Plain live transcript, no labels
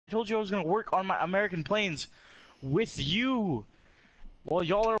told you I was gonna work on my American planes with you while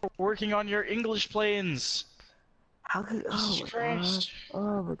y'all are working on your English planes. How could? Jesus Christ.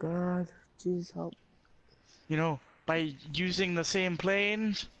 Oh my god! Jesus help! You know, by using the same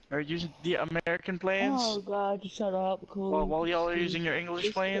planes or using the American planes. Oh god! Just shut up, Cole. While y'all are using your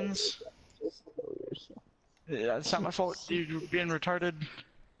English planes. Just kill yourself. Yeah, it's not my fault. You're being retarded.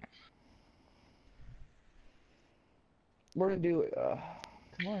 We're gonna do it.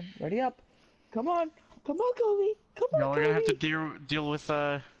 Come on, ready up. Come on, come on, Kobe. Come on, Y'all are gonna have to deal with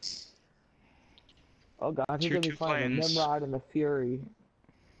Oh god, he's Tier gonna be 2 fighting the planes. Nimrod and the Fury.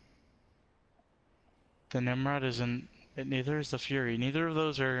 The Nimrod isn't. Neither is the Fury. Neither of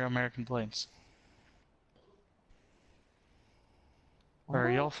those are American planes. Or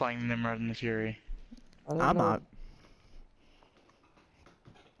are y'all flying the Nimrod and the Fury? I'm not.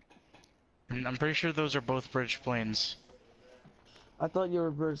 I'm pretty sure those are both British planes. I thought you were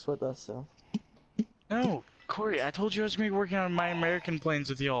British with us, so. No, Corey, I told you I was gonna be working on my American planes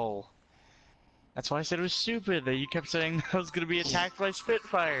with y'all. That's why I said it was stupid that you kept saying I was gonna be attacked by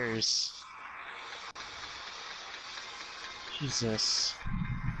Spitfires. Jesus.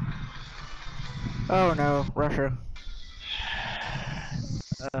 Oh no, Russia.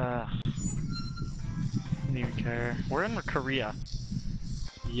 Don't even care. We're in Korea.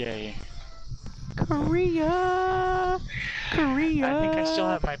 Yay. Korea! Korea! I think I still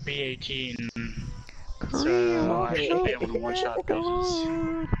have my B-18. Korea! So I should be able to one-shot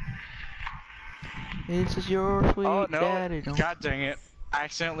bases. This is your sweet daddy. God dang it. I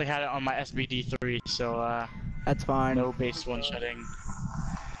accidentally had it on my SBD3, so that's fine. No base one-shotting.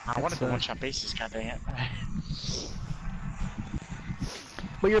 I wanted to one-shot bases, god dang it.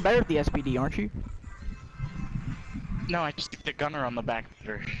 But you're better at the SBD, aren't you? No, I just think the gunner on the back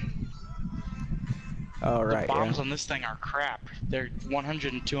better. Oh, right, the bombs on this thing are crap. They're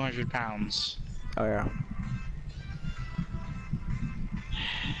 100 and 200 pounds. Oh, yeah.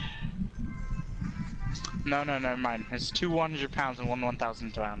 No, never mind. It's 2 100 pounds and 1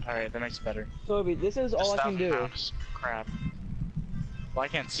 1,000 pound. Alright, that makes it better. Toby, this is all I can do. Pounds. Crap. Well, I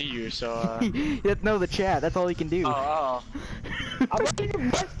can't see you, so You have to know the chat, that's all you can do. Oh. I'm ready to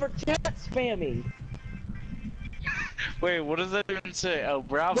work for chat spamming! Wait, what does that even say? Oh,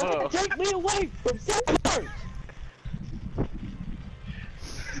 bravo! Take me away from Salvador!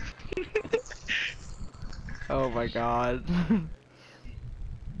 Oh my god.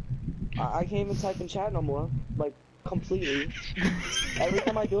 I can't even type in chat no more. Like, completely. Every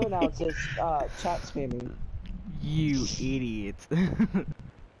time I do it now, it says, chat spamming. You idiot.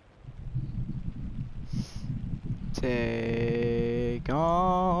 Take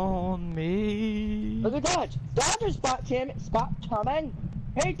on me. Look at Dodge! Dodger spot coming!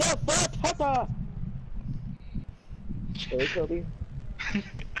 Hey, the fuck, Hutta! Hey, Kobe.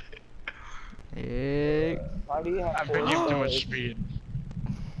 Hey. Why do you have I'm 4 bringing too stars? much speed.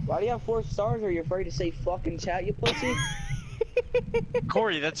 Why do you have 4 stars? Are you afraid to say fucking chat, you pussy?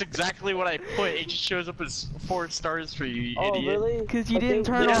 Corey, that's exactly what I put. It just shows up as 4 stars for you, Oh, idiot. really? Because you didn't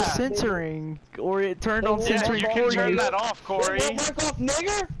turn on censoring, or it turned on Yeah, censoring you for can you. turn that off, Corey. Work off,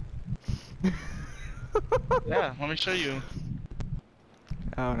 nigger! Yeah, let me show you.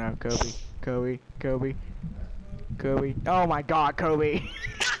 Oh no, Kobe. Kobe. Kobe. Kobe. Oh my god, Kobe.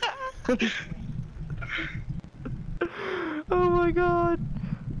 Oh my god.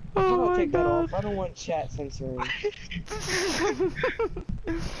 Oh my take god. that off. I don't want chat censoring.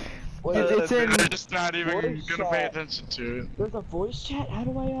 Wait, It's in. They're just not even voice gonna pay chat. attention to it. There's a voice chat? How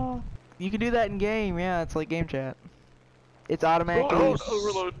do I, You can do that in game, yeah, it's like game chat. It's automatically. Oh,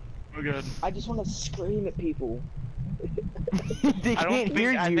 overload. Oh god. I just want to scream at people. They can't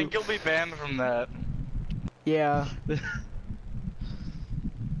hear you. I think you'll be banned from that. Yeah.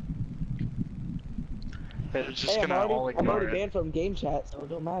 It's just Hey, gonna all I'm ignore already it. banned from game chat, so it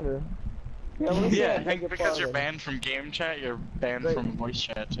don't matter. Yeah, Yeah, I think because you're banned from game chat, you're banned Great. from voice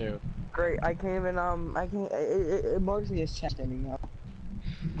chat too. Great, I can't even, it marks me as chat spamming now.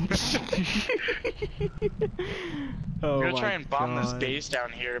 Oh I'm gonna my try and bomb this God. base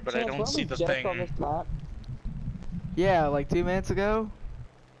down here, but I Chance, don't weren't see we the just thing. on this map? Yeah, like 2 minutes ago.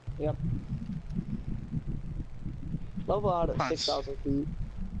 Yep. Level out at Nice. 6,000 feet.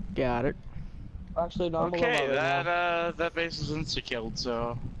 Got it. Actually, no, I'm Okay, level out right now. that base is insta-killed,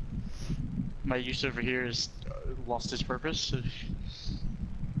 so my use over here has lost its purpose.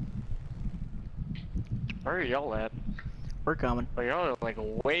 Where are y'all at? We're coming. Oh, y'all are like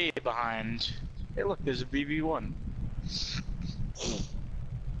way behind. Hey, look, there's a BB-1.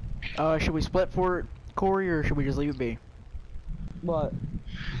 Should we split for it, Corey, or should we just leave it be? What?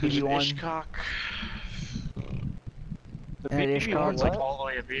 There's an BB-1. Ishcock. The And an BB one's Ishkok. like What? all the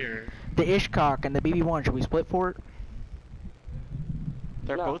way up here. The Ishkok and the BB1, should we split for it?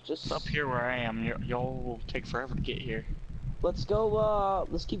 They're No, both just- up here where I am. Y'all will take forever to get here. Let's go,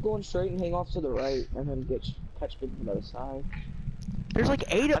 let's keep going straight and hang off to the right, and then catch people from the other side. There's like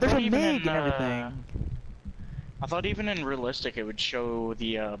 8, I there's a thought even MiG in, and everything. I thought even in realistic it would show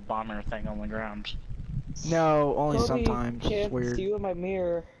the bomber thing on the ground. No, only Kobe, sometimes. It's Chance, weird. see you in my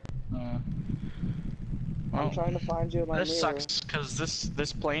mirror. Well, I'm trying to find you in my this mirror. sucks because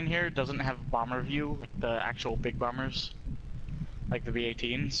this plane here doesn't have bomber view, like the actual big bombers, like the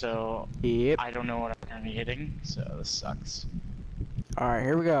B-18. So Yep. I don't know what I'm gonna be hitting. So this sucks. Alright,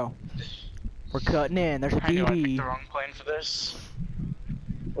 here we go. We're cutting in. There's a I know I picked BB. the wrong plane for this.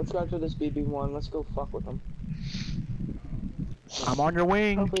 Let's go after this BB1. Let's go fuck with them. I'm on your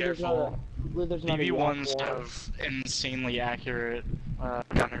wing. Hopefully there's not a. Careful. Hopefully there's not a BB-1s yak one. have insanely accurate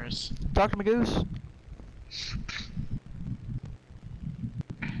gunners. Talk to me, Goose.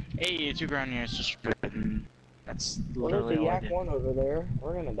 Hey, 2 ground units just good. That's What if literally the all I yak did. one over there?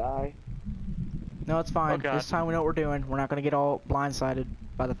 We're gonna die. No, it's fine. Oh, God. This time we know what we're doing. We're not gonna get all blindsided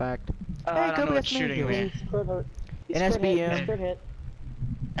by the fact. I Hey, don't Kobe, know that's what's shooting me. me. He's crit hurt. He's An crit hit, SBM. he's crit hit.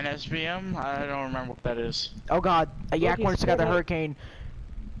 An SBM? I don't remember what that is. Oh god, a yak he's one just got the still- hurricane.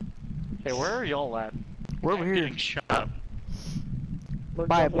 Hey, where are y'all at? We're over I'm here getting shot. We're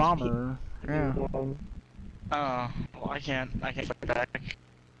by a jumping bomber. Yeah. BB1. Oh, well, I can't fight back.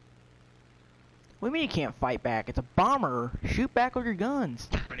 What do you mean you can't fight back? It's a bomber. Shoot back with your guns.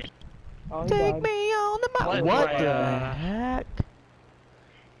 Oh, he Take died. me on the mountain. What What do the I, heck?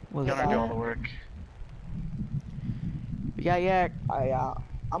 Was Gonna do all the that? work. We got yak. I'm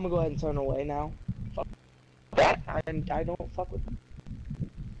gonna go ahead and turn away now. I don't fuck with them.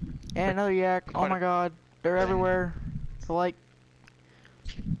 And another yak. Oh my god. They're everywhere. So like.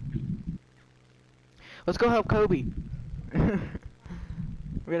 Let's go help Kobe. We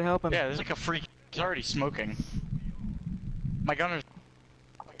gotta help him. Yeah, there's like a freak. He's already smoking. My gunners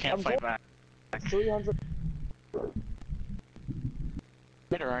can't I'm fight go- back. 300.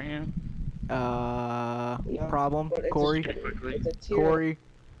 Better, aren't you? Yeah, Problem. but it's a- Cory. Quickly. It's a tier. Cory.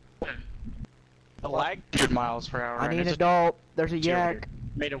 The lag 100 miles per hour. I and need an it's adult. There's a a tier yak.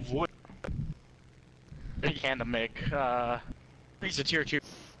 made of wood. And a MiG. He's a tier 2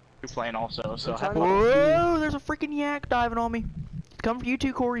 plane also, so I'm trying to- Whoa! There's a freaking yak diving on me. It's coming for you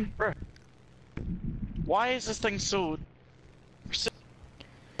too, Cory. why is this thing so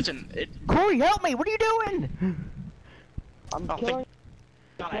persistent? Cory, help me! What are you doing? I'm Oh, killing.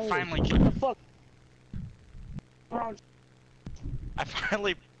 God, I finally What killed. the fuck? I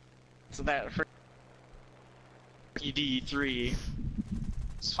finally so that for ED3.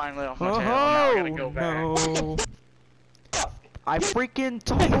 It's finally off my tail. Now I gotta go back. no. I freaking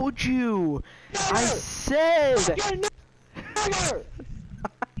told you. I said. Never!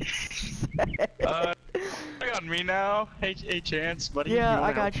 Hang on me now. Hey, Chance, buddy. Yeah, you I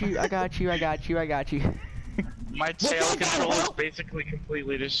wanna got help? you. I got you. I got you. I got you. My tail control is basically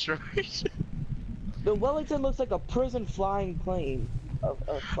completely destroyed. The Wellington looks like a prison flying plane.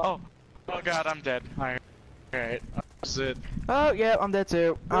 Oh God, I'm dead. Alright, that's it. Oh yeah, I'm dead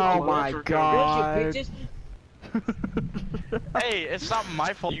too. Oh Well, my for god. Bitches. Hey, it's not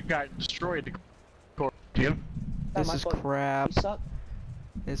my fault you got destroyed. Jim, Not This my is fault. crap. You suck.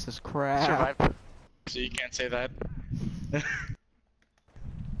 This is crap. survived. So you can't say that.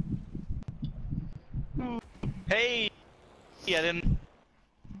 Hey, yeah, then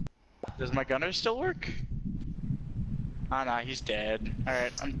does my gunner still work? Oh nah, he's dead. All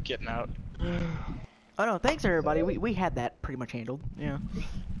right, I'm getting out. Oh no, thanks everybody. We had that pretty much handled. Yeah.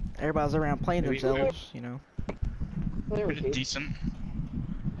 Everybody's around playing Maybe- themselves, you know. There We we did go. decent.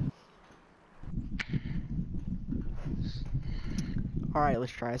 All right,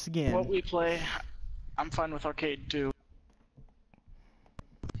 let's try this again. What we play, I'm fine with arcade too.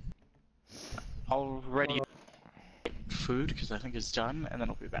 I'll ready food because I think it's done, and then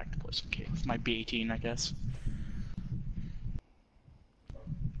I'll be back to play some cake with my B18, I guess.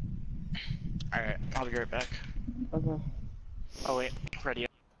 All right, I'll be right back. Okay. Oh wait, ready.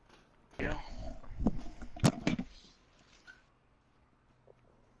 Yeah.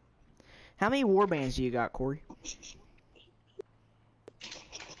 How many war bands do you got, Cory?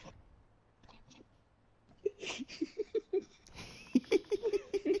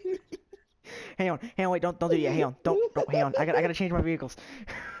 Hang on, wait, don't do it yet. Hang on, don't, hang on. I gotta change my vehicles.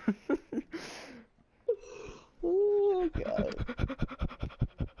 Oh god.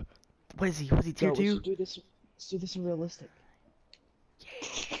 What is he? What is he? Tier Yo, we 2? should do this. Let's do this in realistic.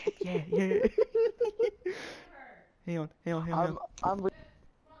 Yeah. Hang on.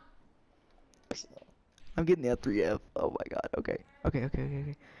 I'm I'm getting the F3F. Oh my god. Okay. Okay. Okay. Okay.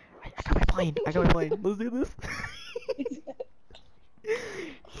 Okay. I got my plane. I got my plane. Let's do this.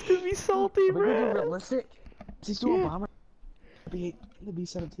 It's gonna be salty, Are we gonna do bro. realistic? Just do a bomber. Be the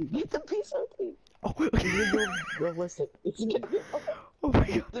B-17. Get the B-17. Oh. We're gonna do realistic. It's gonna be. Oh my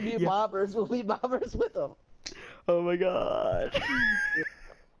god. To be Yeah. bombers. We'll be bombers with them. Oh my god.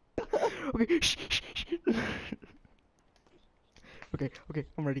 Okay. Shh, shh, shh. Okay. Okay.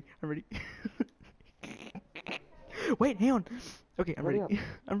 I'm ready. I'm ready. Wait. Hang on. Okay. I'm Hurry ready.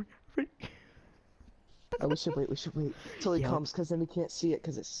 I'm ready. Oh, we should wait. We should wait till he Yeah. comes, cause then we can't see it,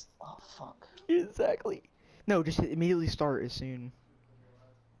 cause it's. Oh fuck. Exactly. No, just immediately start as soon.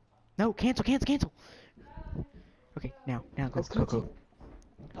 No, cancel, cancel, cancel. Okay, now, go, Let's go, go.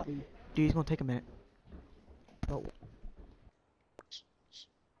 continue. Dude, it's gonna take a minute. Oh.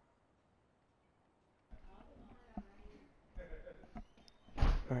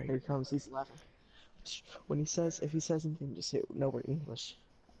 Alright. Here he comes. He's laughing. When he says, if he says anything, just say no word English.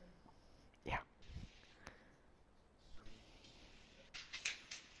 Yeah.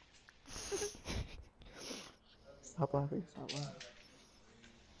 Stop laughing. Stop laughing.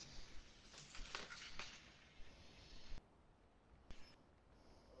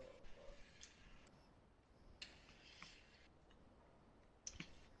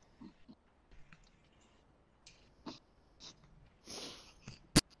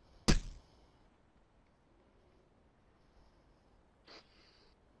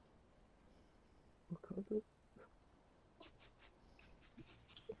 Okay.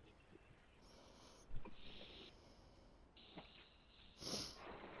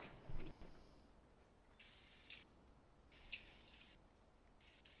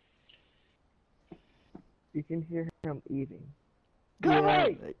 You can hear him eating. Yeah.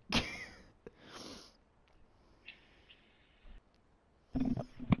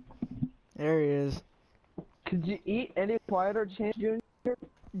 There he is. Could you eat any quieter, Chance Jr.?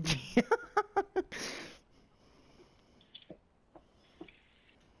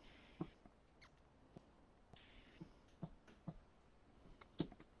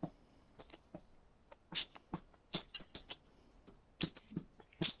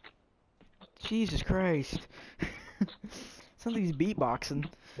 Jesus Christ. Sounds like he's beatboxing.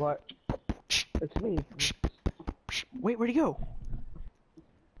 What? It's me. Wait, where'd he go?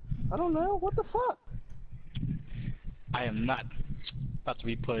 I don't know. What the fuck? I am not about to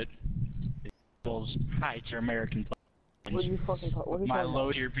be put those high to your American planes. What are you fucking what are you My talking about?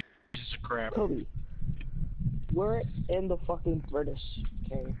 load here piece of crap. Kobe. We're in the fucking British,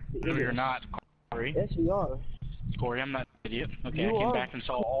 okay? The No, you're English. not, Cory. Yes, we are. Cory, I'm not an idiot. Okay, You I came are. back and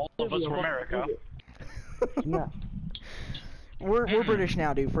saw all of us You're from a America. idiot. No. We're British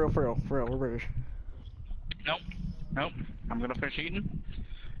now, dude. For real, we're British. Nope. I'm gonna finish eating.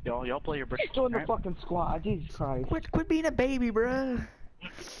 Y'all play your British. Join the alright? fucking squad. Jesus Christ. Quit being a baby, bruh.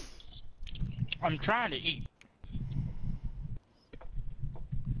 I'm trying to eat.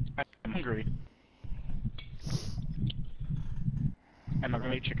 I'm hungry. I'm not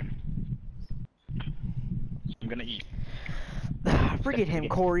gonna eat chicken. I'm gonna eat. Forget him,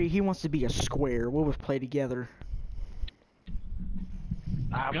 Cory. He wants to be a square. We'll just play together.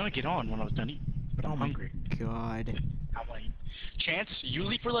 I'm gonna get on when I was done eating, but I'm hungry. God. I'm like, Chance, you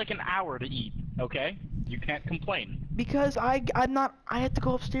leave for like an hour to eat, okay? You can't complain. Because I'm not. I have to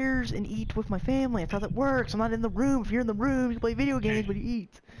go upstairs and eat with my family. That's how that works. I'm not in the room. If you're in the room, you play video games, but you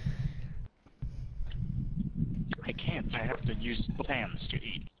eat. I can't. I have to use both hands to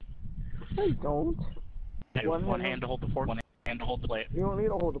eat. I don't. I have one hand to hold the fork, one hand to hold the plate. You don't need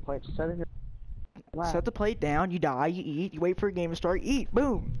to hold the plate. Just set it here. Wow. Set the plate down. You die. You eat. You wait for a game to start. Eat.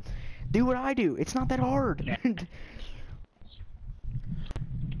 Boom. Do what I do. It's not that hard. Yeah.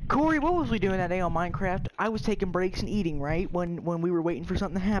 Cory, what was we doing that day on Minecraft? I was taking breaks and eating, right? When we were waiting for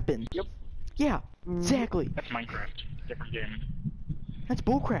something to happen. Yep. Yeah. Exactly. That's Minecraft. Different game. That's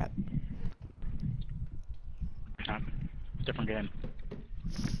bullcrap. Different game.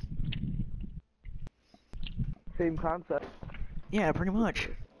 Same concept. Yeah, pretty much.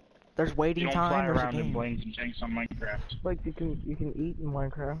 There's waiting You don't time. fly There's a around in game. planes and tanks on Minecraft. Like you can eat in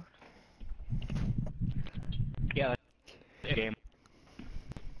Minecraft. Yeah, that's a game.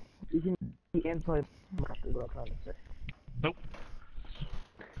 You can eat and play Minecraft is what I'm trying to say. Nope.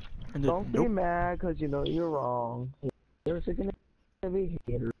 Don't be Nope. mad because you know you're wrong. There's gonna be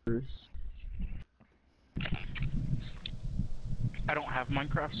haters. I don't have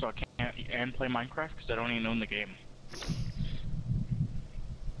Minecraft, so I can't and play Minecraft because I don't even own the game.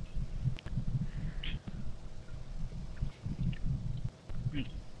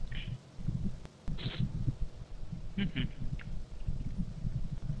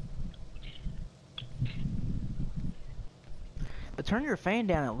 turn your fan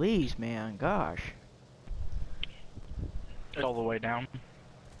down at least, man. Gosh. It's all the way down.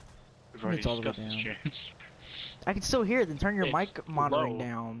 We've already It's all the way discussed this down. shit. I can still hear it. Then turn your It's mic monitoring low.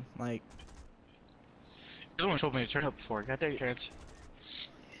 down. Like, You're the one who told me to turn it up before. God dang it, Chance.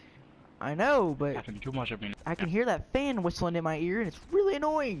 I know, but Happened too much of me. I can hear that fan whistling in my ear, and it's really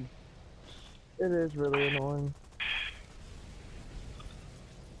annoying. It is really annoying.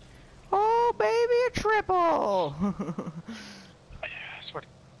 Oh, baby, a triple! I swear to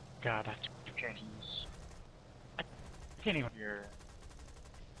God, I can't use. I can't even hear.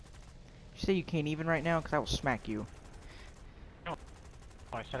 You say you can't even right now? Because I will smack you. No,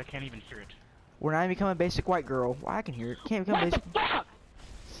 I said I can't even hear it. We're not even becoming a basic white girl. Well, I can hear it. Can't become What the basic. fuck?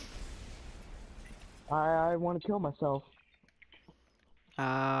 I want to kill myself.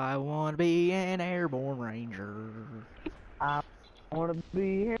 I want to be an airborne ranger. I want to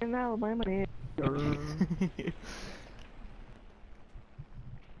be an Alabama Ranger.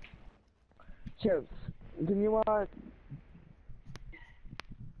 Chip, can you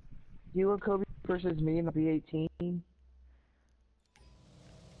you and Kobe versus me in the B18?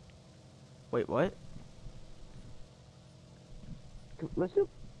 Wait, what? Let's do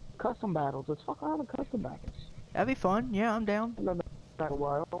custom battles. Let's fuck around with custom battles. That'd be fun. Yeah, I'm down. I've done that in a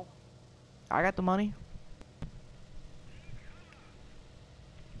while. I got the money.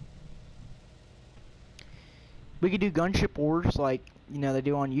 We could do gunship wars like, you know, they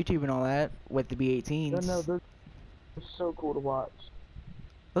do on YouTube and all that with the B-18s. No, those are so cool to watch.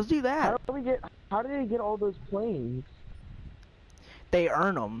 Let's do that. How did they get all those planes? They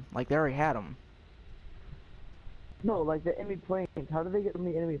earn them. Like, they already had them. No, like the enemy planes. How did they get from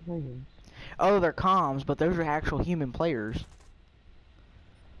the enemy planes? Oh, they're comms, but those are actual human players.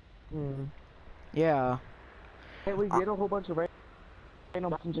 Hmm. Yeah. Can't we get a whole bunch of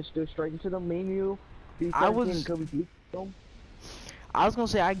random and just go straight into them? Me and you, I was- and Kobe beat them. I was gonna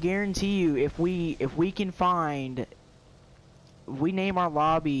say, I guarantee you, if we can find, if we name our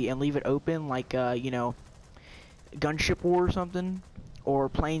lobby and leave it open, like, you know, gunship war or something, or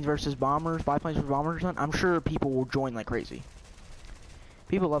planes versus bombers, biplanes versus bombers or something, I'm sure people will join like crazy.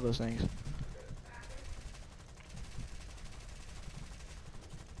 People love those things.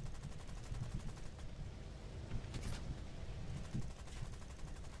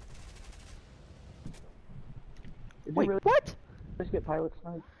 Did Wait, you really what? just get pilot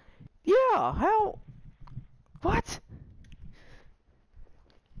sniped? Yeah, how? What?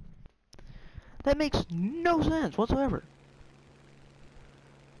 That makes no sense whatsoever.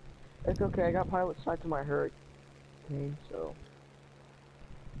 It's okay. I got pilot sniped to my hurricane, so.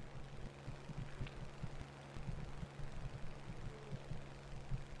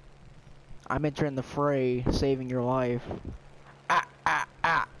 I'm entering the fray, saving your life. Ah, ah,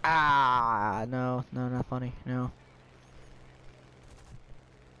 ah, ah. No, no, not funny. No.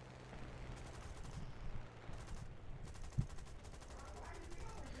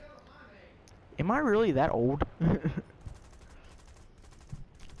 Am I really that old?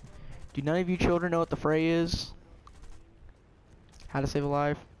 Do none of you children know what the fray is? How to save a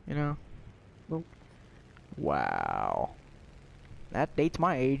life, you know? Nope. Wow. That dates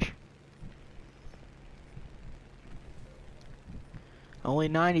my age. Only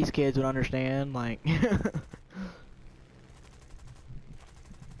 90s kids would understand, like...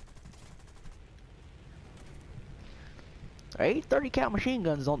 Hey, 30 cal machine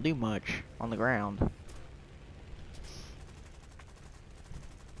guns don't do much on the ground.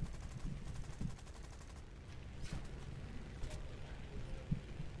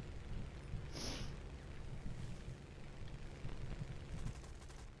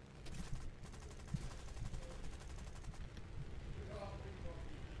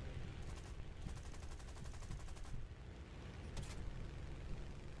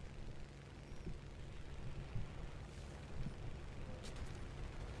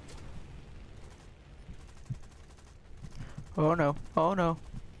 Oh no, oh no.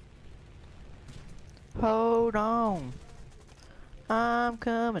 Hold on. I'm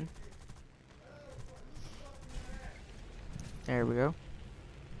coming. There we go.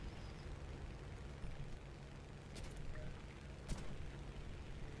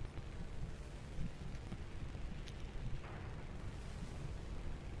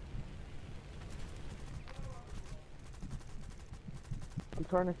 I'm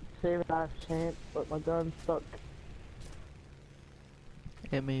trying to save a last chance, but my gun's stuck.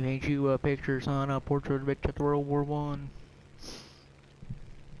 Let me paint you a picture, son, a portrait of Victor World War One.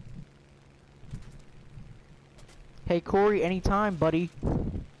 Hey, Corey, anytime, buddy.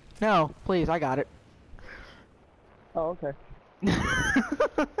 No, please, I got it. Oh, okay.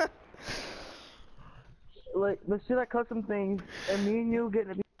 let's do that custom thing, and me and you get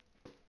to be